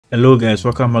Hello guys,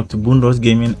 welcome back to Boondoors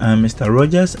Gaming. I'm Mr.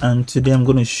 Rogers and today I'm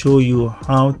going to show you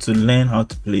how to learn how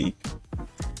to play.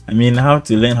 How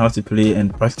to learn how to play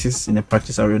and practice in a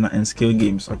practice arena and skill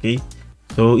games, okay?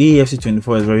 So EAFC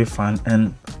 24 is very fun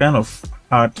and kind of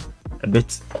hard a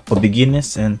bit for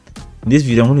beginners, and in this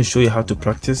video I'm going to show you how to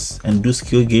practice and do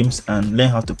skill games and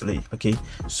learn how to play, okay?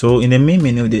 So in the main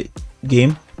menu of the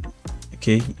game,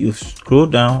 okay, you scroll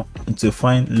down until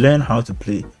find learn how to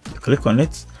play. You click on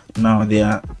it. Now there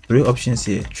are three options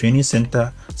here: training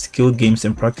center, skill games,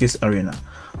 and practice arena.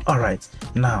 All right,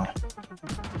 now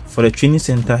for the training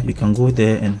center, you can go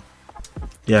there and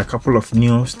there are a couple of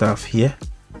new stuff here.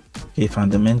 Okay,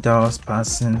 fundamentals,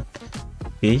 passing.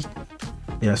 Okay,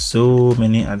 there are so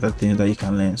many other things that you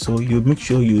can learn, so you make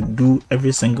sure you do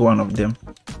every single one of them.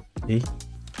 Okay,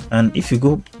 and if you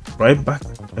go right back,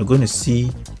 you're going to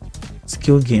see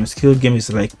skill game. Skill game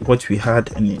is like what we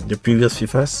had in the previous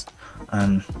FIFAs,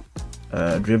 and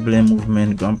dribbling,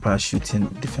 movement, ground pass, shooting,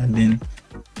 defending,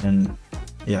 and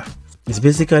yeah, it's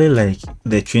basically like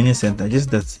the training center, just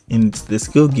that in the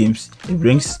skill games it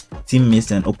brings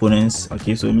teammates and opponents.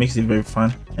 Okay, so it makes it very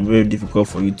fun and very difficult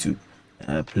for you to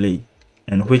play,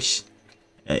 and which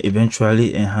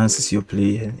eventually enhances your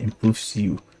play and improves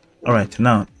you. All right,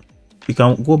 now you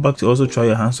can go back to also try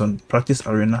your hands on practice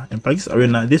arena. And practice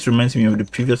arena, this reminds me of the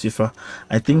previous FIFA,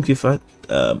 I think FIFA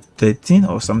 13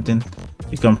 or something.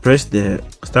 You can press the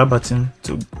start button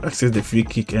to access the free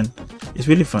kick, and it's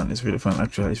really fun. It's really fun,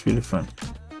 actually. It's really fun.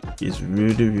 It's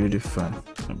really fun,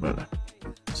 my brother.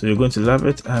 So you're going to love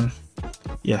it, and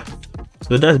yeah,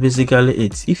 so that's basically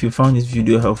it. If you found this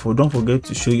video helpful, don't forget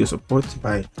to show your support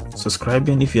by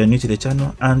subscribing if you are new to the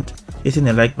channel and hitting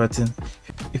the like button.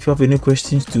 If you have any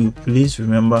questions, please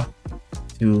remember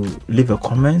to leave a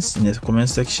comments in the comment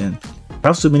section. I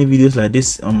have so many videos like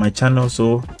this on my channel,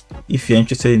 so if you're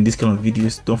interested in this kind of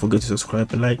videos, don't forget to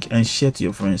subscribe, like, and share to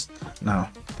your friends. Now,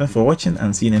 thanks for watching,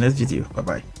 and see you in the next video. Bye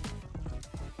bye.